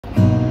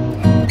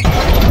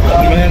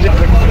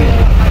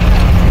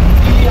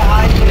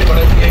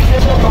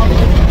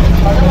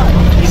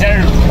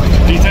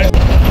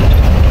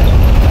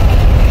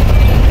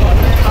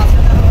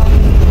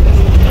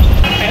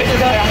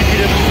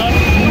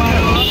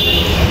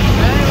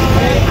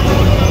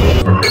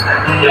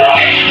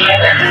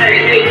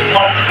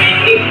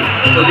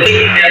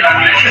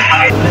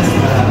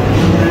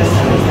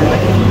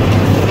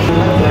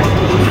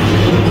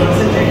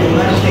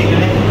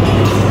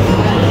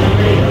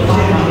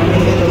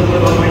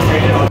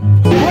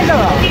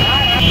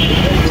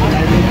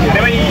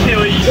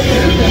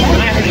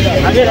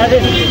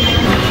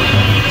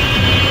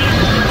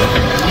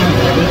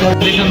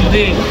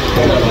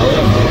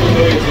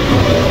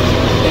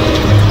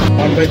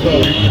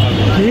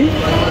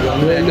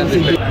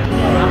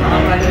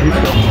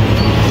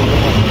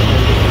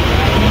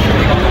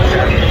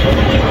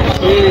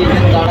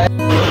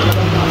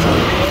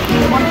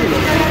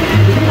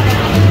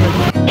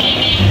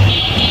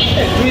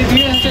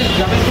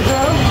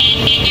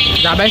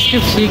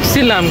JavaScript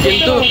শিখছিলাম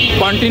কিন্তু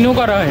continue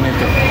করা হয়নি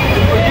তো।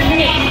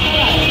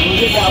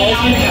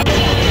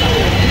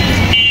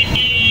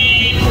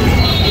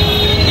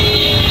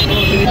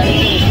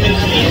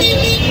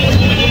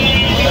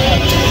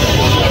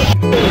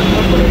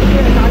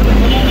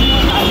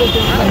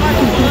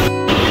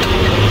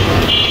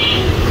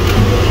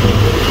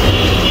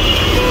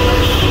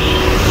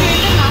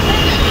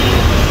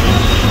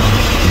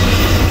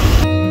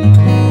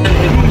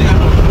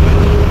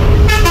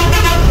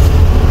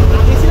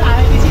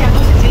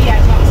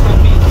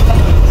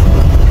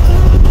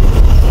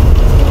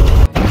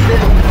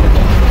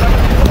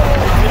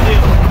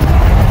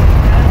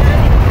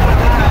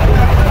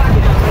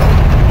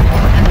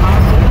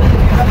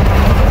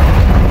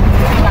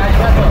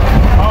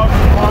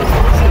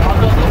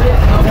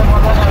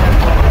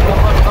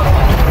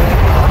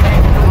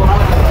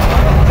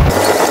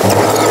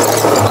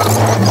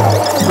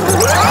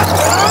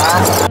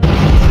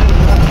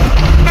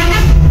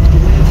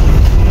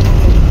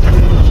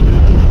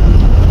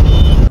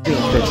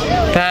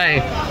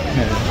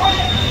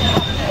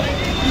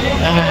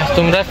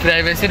 তোমরা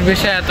প্রাইভেসির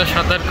বিষয়ে এত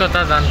সতর্কতা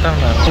জানতাম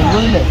না।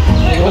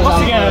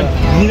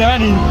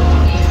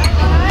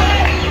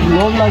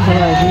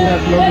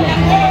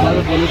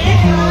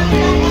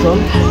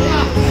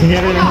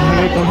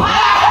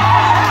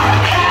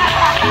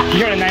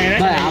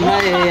 আমরা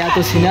এত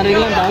সিনিয়র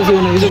গেলাম তাও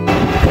জীবনে কিছু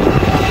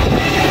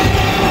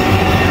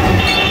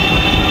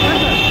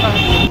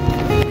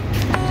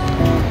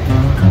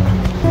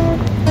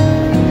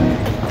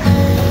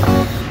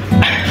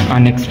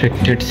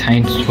Unexpected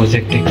science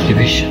project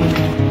exhibition.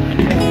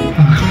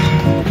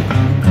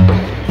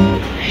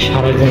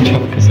 সারাদিন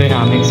সব কিছু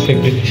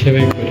আনএক্সপেক্টেড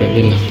হিসেবে করে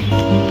দিলাম।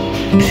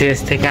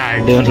 সিএস থেকে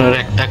আরডিওনোর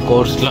একটা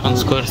কোর্স লঞ্চ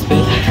করছে,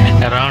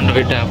 অ্যারাউন্ড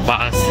ওইটা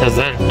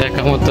 5,000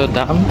 টাকা মতো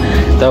দাম।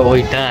 তো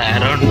ওইটা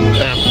অ্যারাউন্ড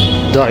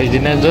 10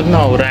 দিনের জন্য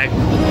ওরা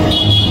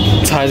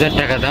 6,000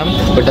 টাকা দাম।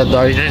 ওটা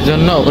 10 দিনের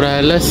জন্য ওরা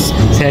হলো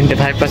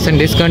 75%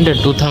 ডিসকাউন্টে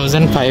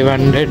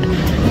 2,500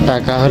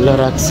 টাকা হলো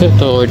রাখছে।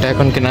 তো ওইটা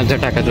এখন কেনার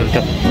জন্য টাকা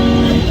দরকার।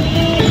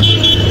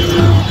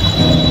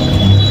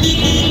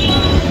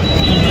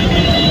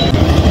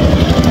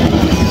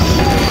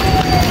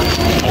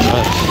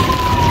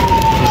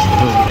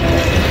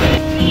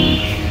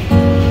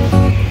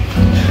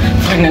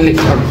 Finally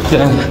got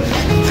the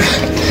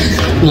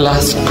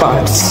last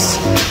parts.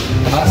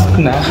 Last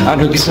না,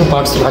 আরো কিছু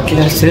পার্টস বাকি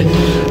আছে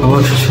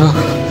অবশ্য,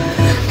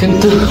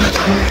 কিন্তু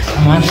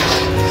আমার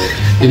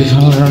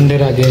ডিভিশনাল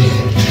রাউন্ডের আগে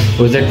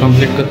প্রজেক্ট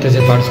কমপ্লিট করতে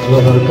যে পার্টসগুলো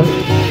দরকার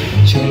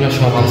সেগুলো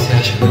সব আছে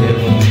আশা করি এর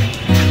মধ্যে।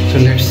 তো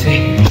লেটস সি।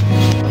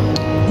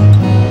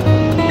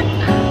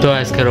 তো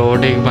আজকে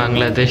রোবোটিক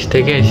বাংলাদেশ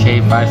থেকে সেই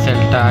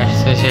পার্সেলটা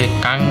আসছে, সেই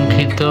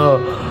কাঙ্ক্ষিত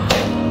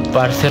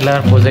পার্সেল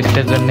আর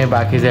প্রজেক্টের জন্য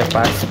বাকি যে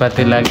পার্টস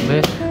পাতি লাগবে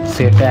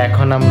সেটা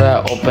এখন আমরা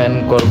ওপেন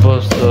করব।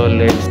 So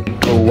let's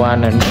go one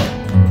and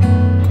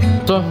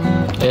তো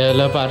এই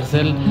হলো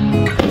পার্সেল।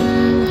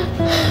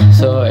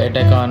 সো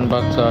এটাকে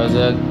আনবক্স করা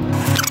যাক।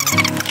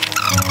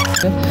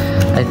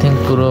 আই থিঙ্ক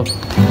পুরো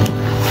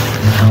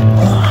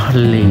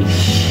হলি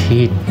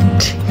শিট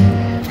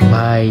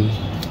ভাই,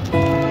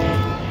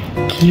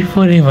 কি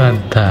পরিমাণ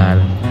তার।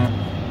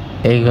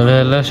 এইগুলো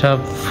হলো সব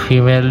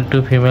ফিমেল টু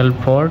ফিমেল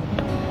পোর্ট,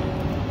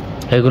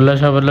 এগুলো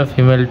সব হলো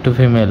female two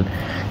female,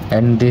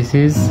 and this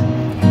is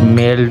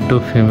mail two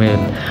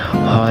female.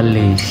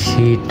 Holi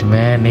shit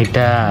man,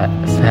 এটা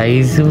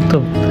সাইজও তো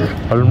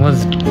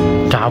অলমোস্ট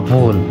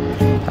ডাবল,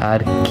 আর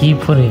কি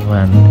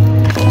পরিমাণ।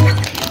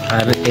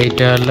 আর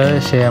এইটা হলো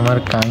সে আমার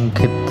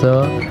কাঙ্ক্ষিত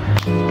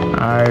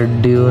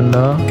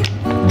আরডিউনো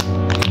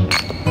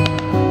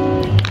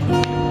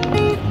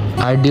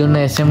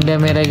অ্যাসেম্বলি।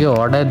 আমি এর আগে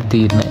অর্ডার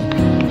দিই নাই,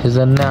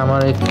 সেজন্য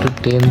আমার একটু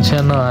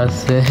টেনশনও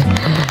আছে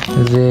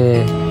যে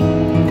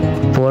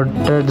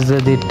পোর্টটা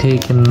যদি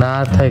ঠিক না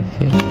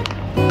থাকে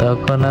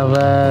তখন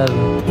আবার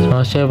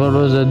সমস্যায়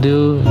পড়বো।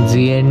 যদিও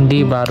GND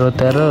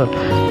 12-13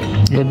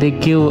 যদি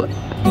কেউ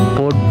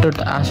পোর্ট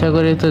আশা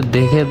করি তো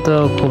দেখে তো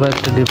খুব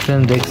একটা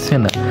ডিফারেন্স দেখছি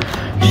না,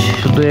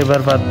 শুধু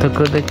এবার পার্থক্য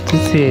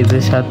দেখতেছি এই যে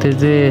সাথে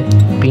যে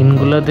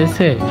পিনগুলো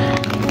দিয়েছে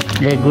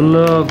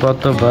এগুলো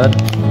গতবার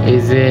এই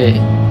যে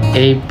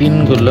এই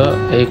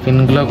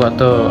পিনগুলো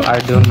গত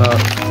আর্ডিনো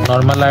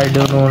নর্মাল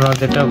আর্ডিনো উনো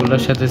যেটা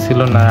ওগুলোর সাথে ছিল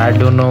না,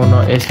 আর্ডিনো উনো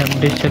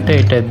এসএমডির সাথে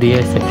এটা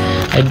দিয়েছে।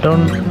 I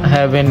don't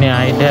have any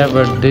idea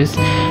about this.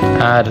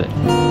 আর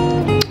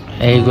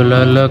এইগুলো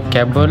হলো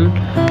কেবল,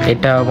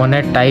 এটা মানে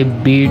টাইপ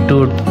বি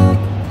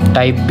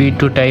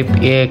টু টাইপ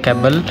এ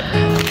কেবল।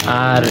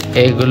 আর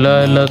এইগুলো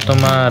হলো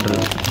তোমার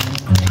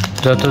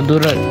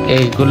যতদূর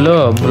এইগুলো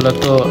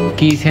মূলত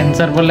কি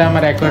সেন্সার বলে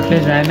আমার অ্যাকুরেটলি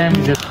জানি না।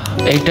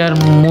 এইটার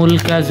মূল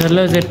কাজ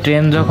হলো যে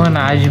ট্রেন যখন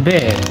আসবে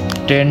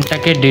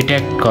ট্রেনটাকে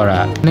ডিটেক্ট করা।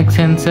 সনিক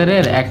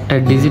সেন্সরের একটা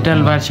ডিজিটাল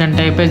ভার্সন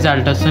টাইপের, যে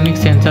আল্ট্রাসনিক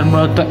সেন্সর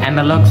মূলত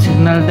অ্যানালগ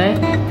সিগন্যাল দেয়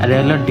আর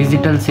হলো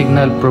ডিজিটাল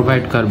সিগন্যাল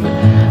প্রোভাইড করবে।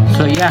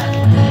 সো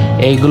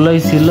এইগুলোই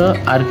ছিল।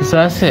 আর কিছু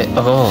আছে?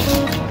 ও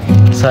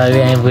সরি,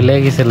 আমি ভুলে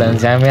গেছিলাম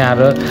যে আমি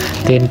আরও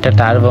 3টা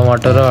টার্বো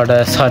মোটরও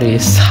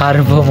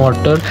সার্ভো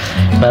মোটর,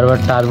 বারবার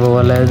টার্বো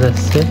বলা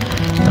যাচ্ছে,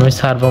 আমি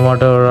সার্ভো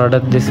মোটর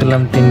অর্ডার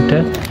দিয়েছিলাম 3টা।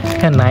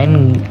 হ্যাঁ 9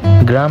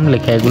 গ্রাম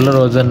লেখা, এগুলোর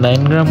ওজন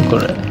 9 গ্রাম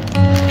করে।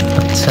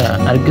 আচ্ছা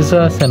আর কিছু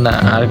আছে? না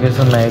আর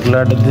কিছু না, এগুলো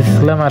অর্ডার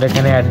দিয়েছিলাম। আর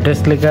এখানে অ্যাড্রেস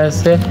লেখা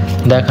আছে,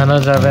 দেখানো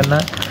যাবে না।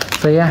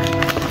 তো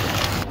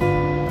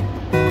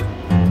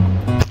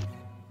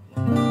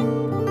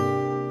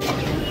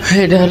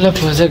এটা হলো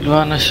প্রজেক্ট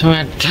বানানোর সময়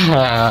একটা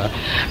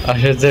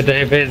অসহ্য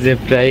টাইপের, যে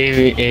প্রায়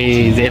এই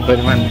যে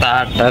পরিমাণ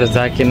তার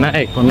যা কিনা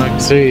কোনো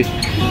কিছুই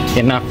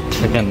এনাফ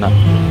থাকে না,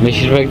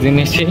 বেশিরভাগ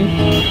জিনিসই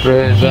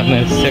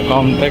প্রয়োজনের চেয়ে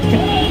কম থাকে,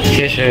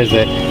 শেষ হয়ে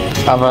যায়।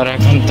 আবার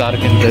এখন তার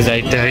কিনতে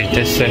যাইতে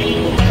হইতেছে।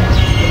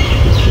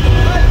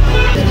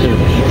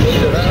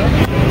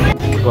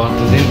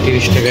 গতদিন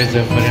 30 টাকায়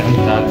যে পরিমাণ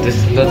তার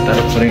দিয়েছিল তার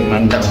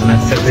পরিমাণটা মনে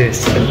হচ্ছে যে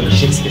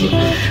বেশি ছিল।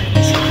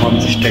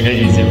 50 টাকায়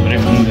এই যে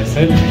পরিমাণ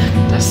দিয়েছে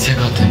তার চেয়ে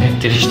গতদিন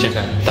 30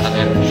 টাকা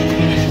তাদের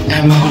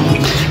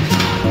অ্যামাউন্ট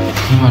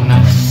মনে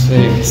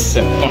হচ্ছে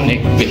অনেক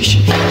বেশি।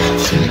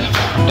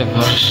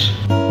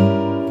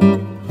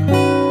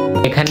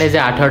 এখানে যে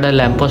 18টা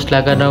ল্যাম্পপোস্ট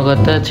লাগানোর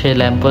কথা, সেই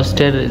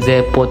ল্যাম্পপোস্টের যে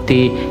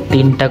প্রতি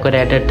 3টা করে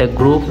একটা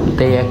গ্রুপ,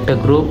 তাই একটা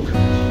গ্রুপ।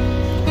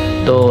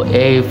 তো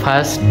এই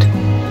first,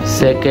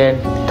 second,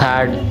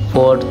 third,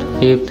 fourth,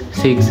 fifth,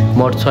 six,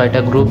 মোট 6টা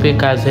গ্রুপে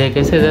কাজ হয়ে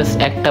গেছে। জাস্ট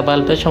একটা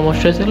বাল্বের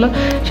সমস্যা ছিল,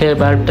 সেই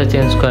বাল্বটা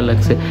চেঞ্জ করা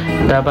লাগছে।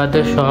 তার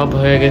বাদে সব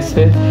হয়ে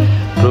গেছে।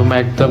 রুম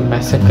একদম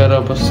ম্যাসেকার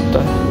অবস্থা।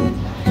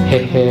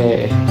 হে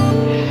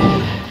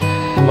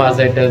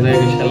বাজেটা যে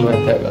বিশাল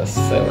ব্যথা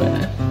করছে।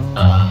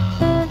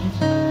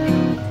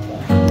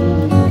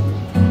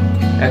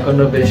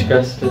 এখনো বেশ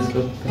কাজ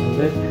করতে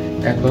হবে।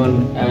 এখন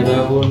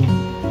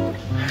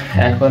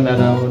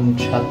অ্যারাউন্ড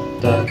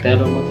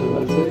 7:13 মতো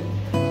বাজে।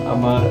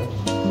 আমার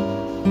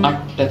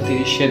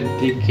 8:30-এর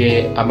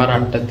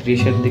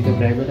দিকে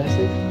প্রাইভেট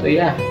আছে। তো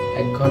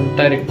 1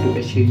 ঘন্টার একটু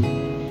বেশি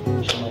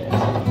সময়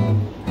আছে,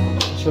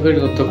 সবের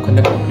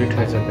ততক্ষণে কমপ্লিট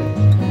হয়ে যাবে।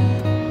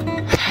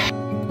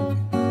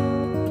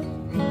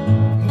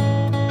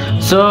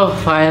 সো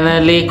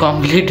ফাইনালি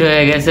কমপ্লিট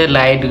হয়ে গেছে।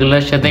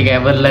 লাইটগুলোর সাথে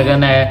কেবল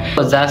লাগানো,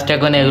 জাস্ট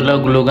এখন এগুলো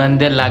গ্লুগান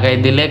দিয়ে লাগাই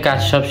দিলে কাজ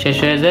সব শেষ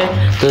হয়ে যায়।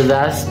 তো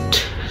জাস্ট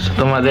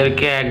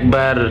তোমাদেরকে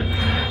একবার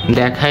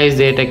দেখাই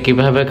যে এটা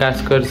কিভাবে কাজ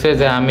করছে।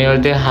 যে আমি ওই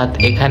হাত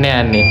এখানে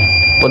আনি,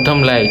 প্রথম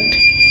লাইট,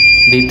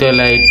 দ্বিতীয়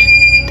লাইট,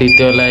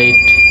 তৃতীয়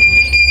লাইট,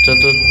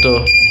 চতুর্থ,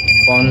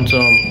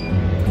 পঞ্চম,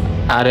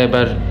 আর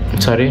এবার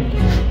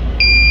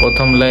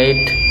প্রথম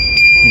লাইট,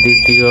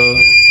 দ্বিতীয়,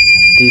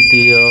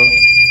 তৃতীয়,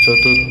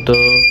 চতুর্থ,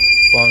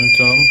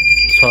 পঞ্চম,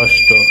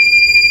 ষষ্ঠ।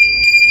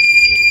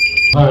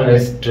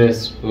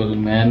 Stressful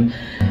man.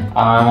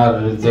 আর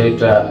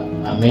যেটা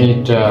আমি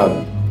এটা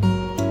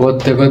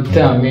করতে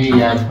আমি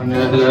এখন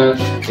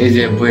এই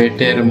যে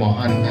বুয়েটের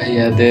মহান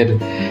ভাইয়াদের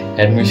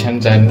অ্যাডমিশন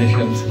জার্নি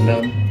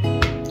শুনছিলাম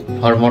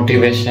ফর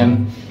মোটিভেশন।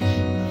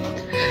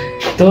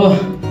 তো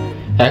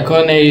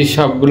এখন এই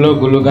সবগুলো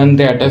গ্লুগান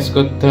দিয়ে অ্যাটাচ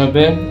করতে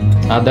হবে,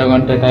 আধা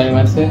ঘন্টা টাইম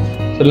আছে।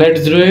 So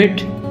let's do it.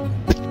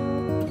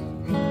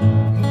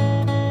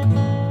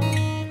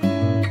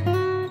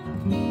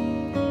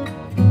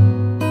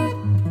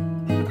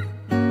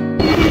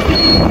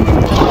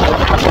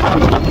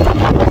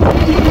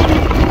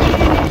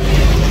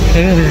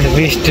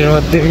 বৃষ্টির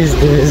মধ্যে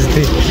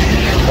ভিজতে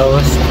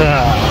অবস্থা।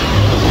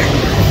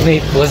 এই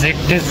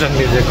প্রজেক্টের জন্য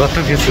যে কত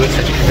কিছু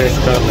স্যাক্রিফাইস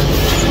করা লাগে,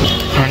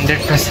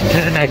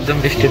 100% একদম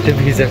বৃষ্টিতে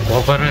ভিজে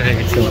কভার হয়ে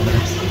গেছে মনে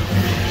হয়।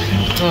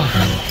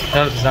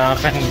 তো জামা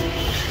প্যান্ট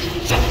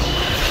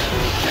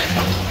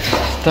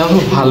তাও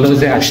ভালো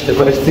যে আসতে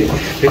পারছি,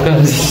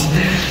 বিকজ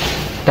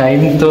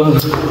টাইম তো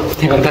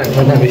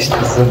থাকবে না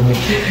বৃষ্টির জন্য,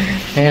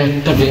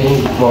 একটা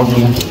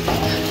প্রবলেম।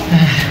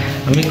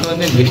 আমি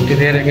কোনোদিন বৃষ্টি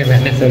দেওয়ার আগে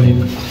ভ্যানে চলি,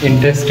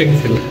 ইন্টারেস্টিং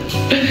ছিল।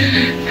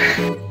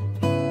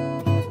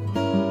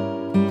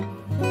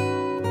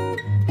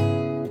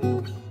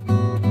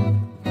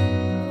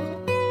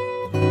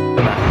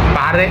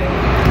 পারে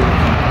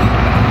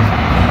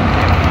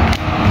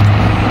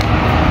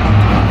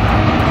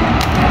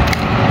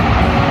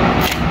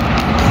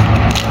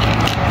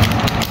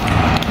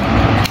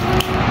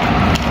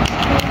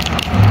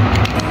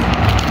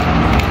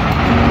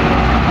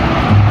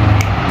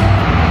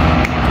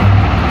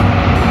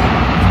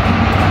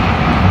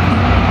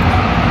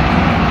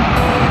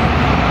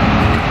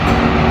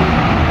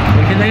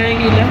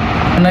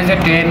যে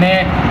ট্রেনে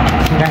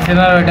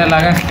গেছিলাম ওইটা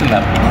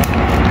লাগাচ্ছিলাম,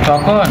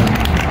 তখন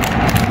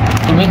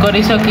তুমি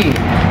করিস কি,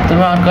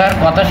 তুমি আর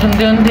কথা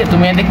শুনতে শুনতে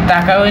তুমি এদিক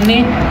তাকাওনি,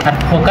 আর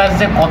ফোকাস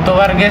যে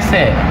কতবার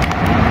গেছে।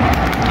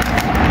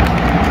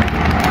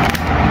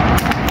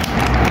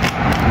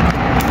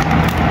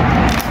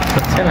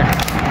 বুঝছে না,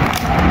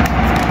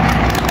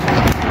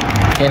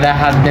 এটা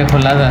হাত দিয়ে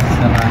খোলা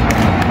যাচ্ছে না।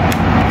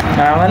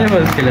 আমারই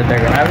বলছিল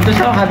দেখো, আমি তো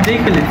সব হাত দিয়েই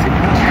খুলেছি।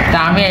 তা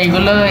আমি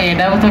এইগুলো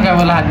এটাও তো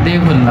কেবল হাত দিয়ে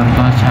খুললাম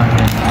তোমার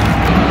সামনে।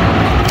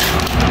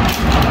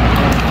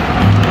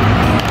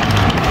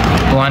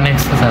 1x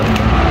চাপ দাও,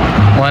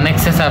 1x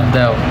চাপ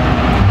দাও।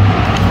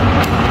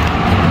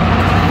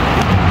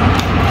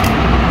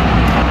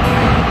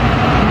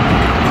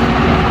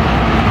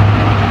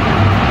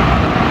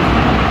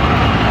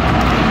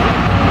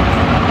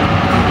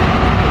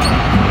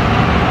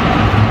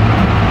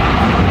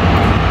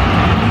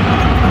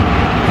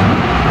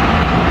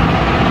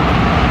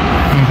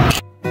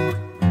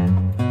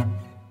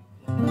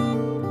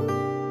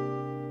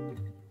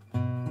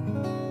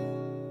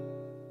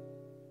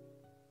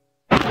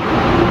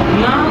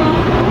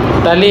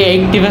 তাহলে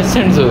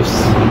 80% জুস,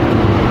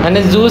 মানে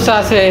জুস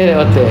আছে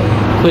ওতে,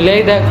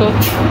 খুলেই দেখো।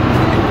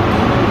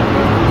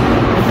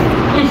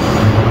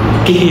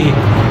 কি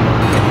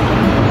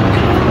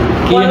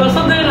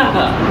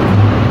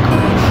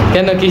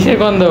কেন, কিসের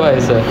গন্ধ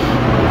পাইছে?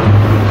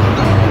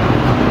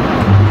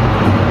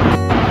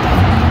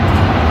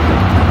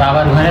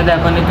 বাবার ঘরে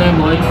দেখো নি তুমি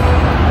বই?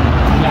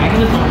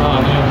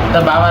 তা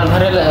বাবার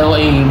ঘরে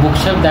ওই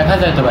বুকশেপ দেখা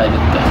যায় তো বাইরে?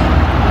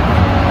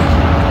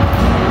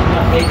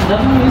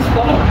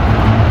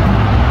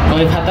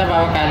 ওই খাতা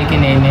বাবা কালকে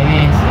নিয়ে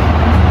এসে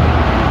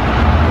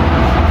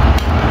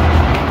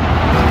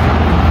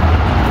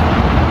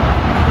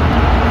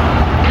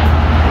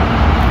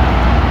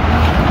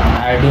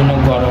আর্ডুইনো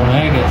গরম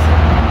হয়ে গেছে।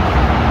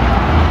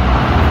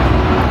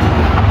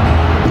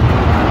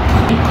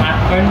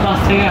 8.5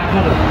 থেকে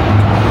 18।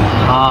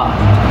 হ্যাঁ,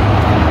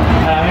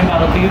 আমি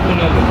 12 থেকে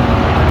 15।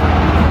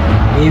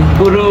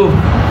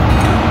 ইমপ্রুভমেন্ট।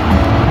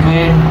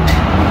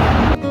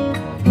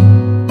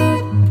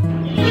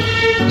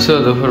 সো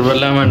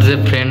দুপুরবেলা আমার যে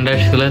ফ্রেন্ড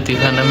আসছিল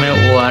তিফা নামে,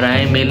 ও আর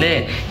আই মিলে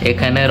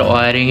এখানের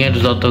ওয়ারিংয়ের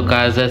যত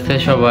কাজ আছে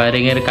সব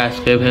ওয়ারিংয়ের কাজ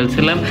করে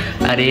ফেলছিলাম।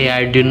 আর এই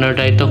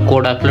আর্ডিনোটাই তো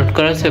কোড আপলোড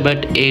করেছে, বাট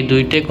এই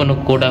দুইটাই কোনো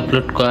কোড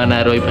আপলোড করে না।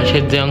 আর ওই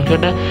পাশের যে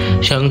অংশটা,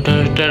 সেই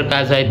অংশটার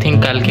কাজ আই থিঙ্ক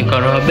কালকে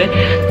করা হবে।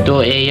 তো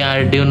এই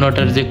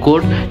আর্ডিনোটার যে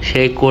কোড,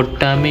 সেই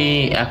কোডটা আমি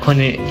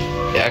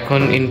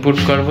এখন ইনপুট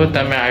করব। তো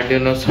আমি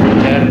আর্ডিনো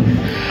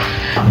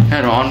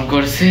সফটওয়্যার অন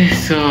করছি।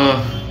 সো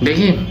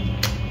দেখি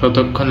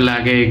কতক্ষণ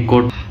লাগে এই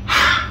কোড,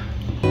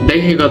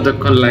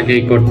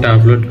 এই কোডটা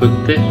আপলোড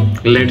করতে।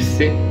 Let's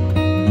see.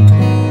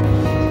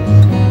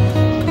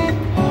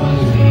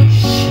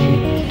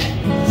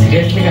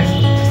 সিরিয়াসলি কাজ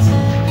করতেছে।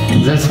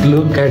 Just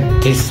look at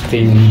this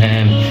thing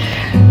man.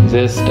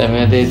 Just আমি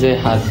এই যে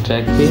হাত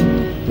রাখি,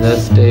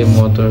 জাস্ট এই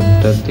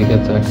মোটরটার দিকে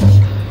তাকা।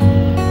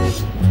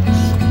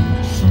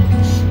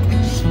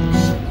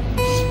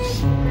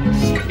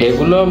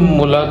 এগুলো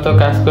মূলত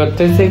কাজ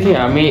করতেছে কি,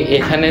 আমি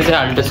এখানে যে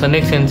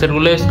আল্ট্রাসনিক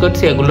সেন্সরগুলো ইউজ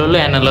করছি, এগুলো হলো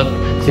অ্যানালগ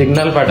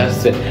সিগন্যাল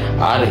পাঠাচ্ছে,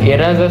 আর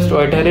এরা জাস্ট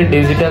ওইটারে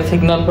ডিজিটাল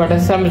সিগন্যাল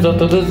পাঠাচ্ছে। আমি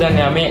যতদূর জানি,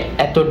 আমি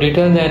এত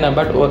ডিটেল জানি না,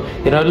 বাট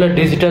এরা হলো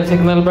ডিজিটাল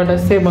সিগন্যাল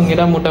পাঠাচ্ছে এবং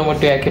এরা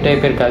মোটামুটি একই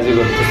টাইপের কাজই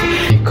করতেছে।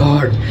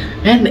 গড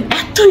ম্যান,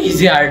 এত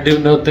ইজি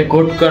আর্ডিনোতে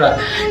কোড করা,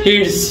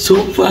 it's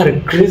super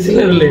crazy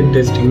level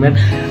interesting man.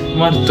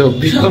 আমার তো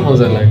বিশাল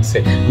মজা লাগছে।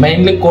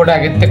 মেইনলি কোড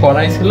আগের থেকে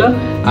করাই ছিল।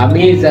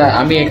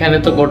 আমি এখানে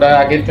তো কোড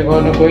আগের থেকে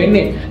কখনো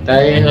করিনি,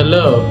 তাই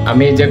হলো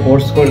আমি যে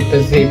কোর্স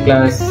করতেছি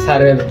প্লাস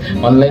স্যারের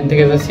অনলাইন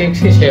থেকে যা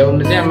শিখছি, সেই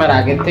অনুযায়ী আমার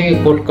আগের থেকে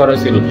কোড করা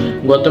ছিল।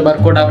 গতবার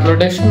কোড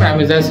আপলোডের সময়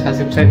আমি জাস্ট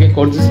হাসিব স্যারকে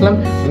কোড দিয়েছিলাম,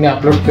 উনি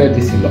আপলোড করে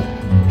দিয়েছিল।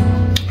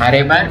 আর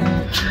এবার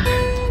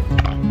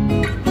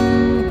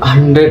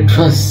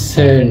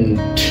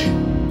 100%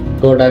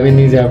 কোড আমি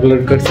নিজে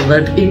আপলোড করছি,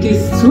 but it is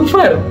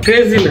super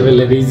crazy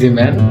লেভেলের ইজি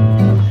ম্যান,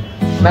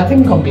 নাথিং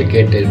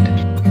কমপ্লিকেটেড।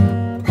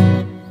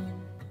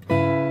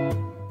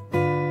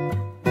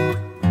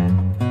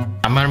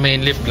 আমার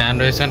মেইনলি প্ল্যান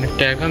রয়েছে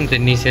অনেকটা এখন, যে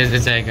নিচে যে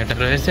জায়গাটা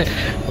রয়েছে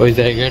ওই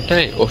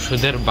জায়গাটায়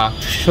ওষুধের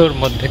বাক্সর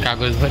মধ্যে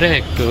কাগজ ভরে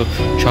একটু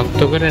শক্ত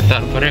করে,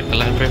 তারপরে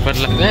কালার পেপার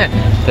লাগায়,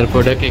 তারপর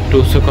ওটাকে একটু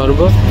উঁচু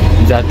করবো,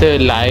 যাতে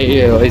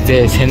ওই যে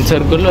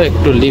সেন্সরগুলো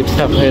একটু লিফট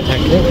আপ হয়ে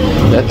থাকে,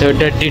 যাতে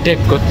ওটা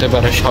ডিটেক্ট করতে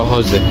পারে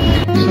সহজে।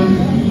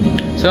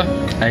 So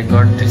I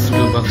got these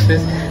 2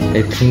 boxes.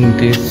 I think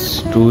this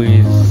 2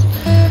 is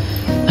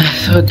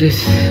so this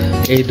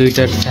এই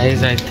দুইটার সাইজ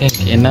I think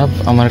enough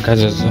আমার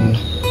কাজের জন্য।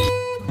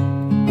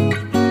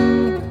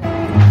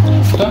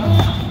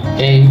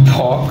 এই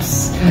বক্স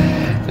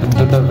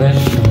দুটো বেশ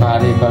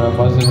ভারী করা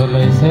পসিবল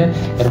হয়েছে।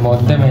 এর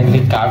মধ্যে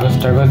মেনলি কাগজ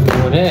টাগজ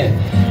ভরে,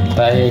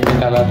 তাই একটা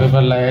কালার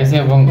পেপার লাগাইছে,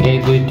 এবং এই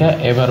দুইটা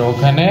এবার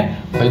ওখানে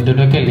ওই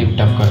দুটোকে লিফট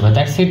আপ করবে।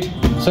 That's it.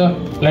 So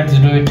let's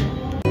do it.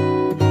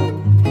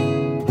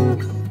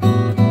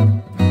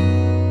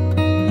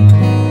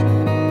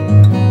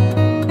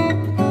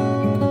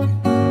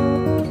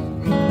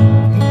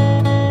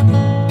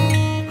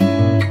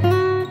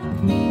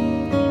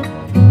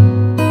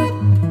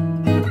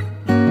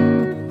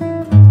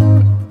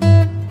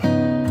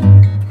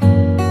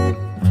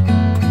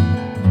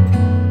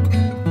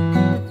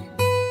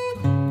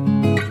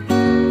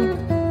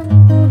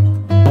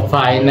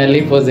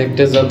 Finally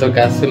প্রজেক্টে যত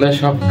কাজ ছিল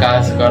সব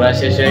কাজ করা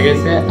শেষ হয়ে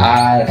গেছে।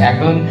 আর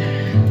এখন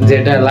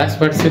যেটা লাস্ট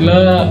পার্ট ছিল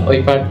ওই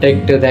পার্টটা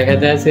একটু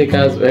দেখাতে আছে,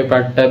 কাজ ওই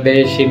পার্টটা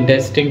বেশ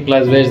ইন্টারেস্টিং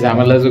প্লাস বেশ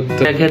ঝামেলাযুক্ত।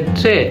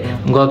 ক্ষেত্রে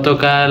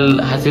গতকাল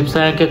হাসিব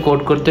স্যারকে কোড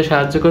করতে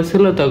সাহায্য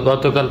করছিল। তো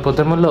গতকাল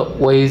প্রথম হলো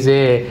ওই যে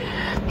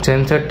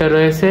সেন্সরটা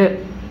রয়েছে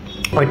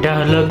ওইটা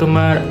হলো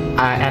তোমার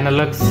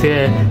অ্যানালগ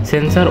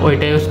সেন্সর,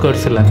 ওইটা ইউজ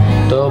করছিলাম।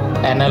 তো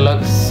অ্যানালগ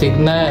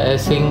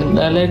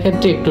সিগন্যালের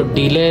ক্ষেত্রে একটু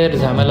ডিলের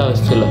ঝামেলা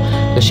হচ্ছিল,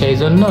 তো সেই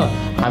জন্য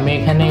আমি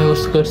এখানে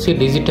ইউজ করছি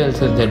digital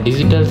sensor.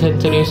 Digital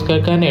sensor use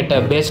করার কারণে এটা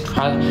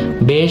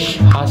বেশ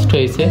ফাস্ট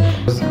হয়েছে।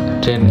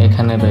 ট্রেন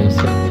এখানে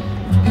রয়েছে,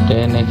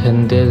 ট্রেন এখান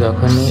দিয়ে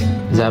যখনই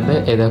যাবে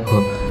এ দেখো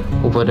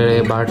উপরে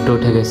বারটা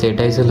উঠে গেছে।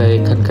 এটাই ছিল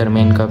এখানকার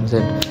main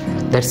concept.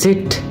 That's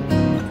it,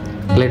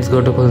 let's go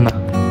to Khulna.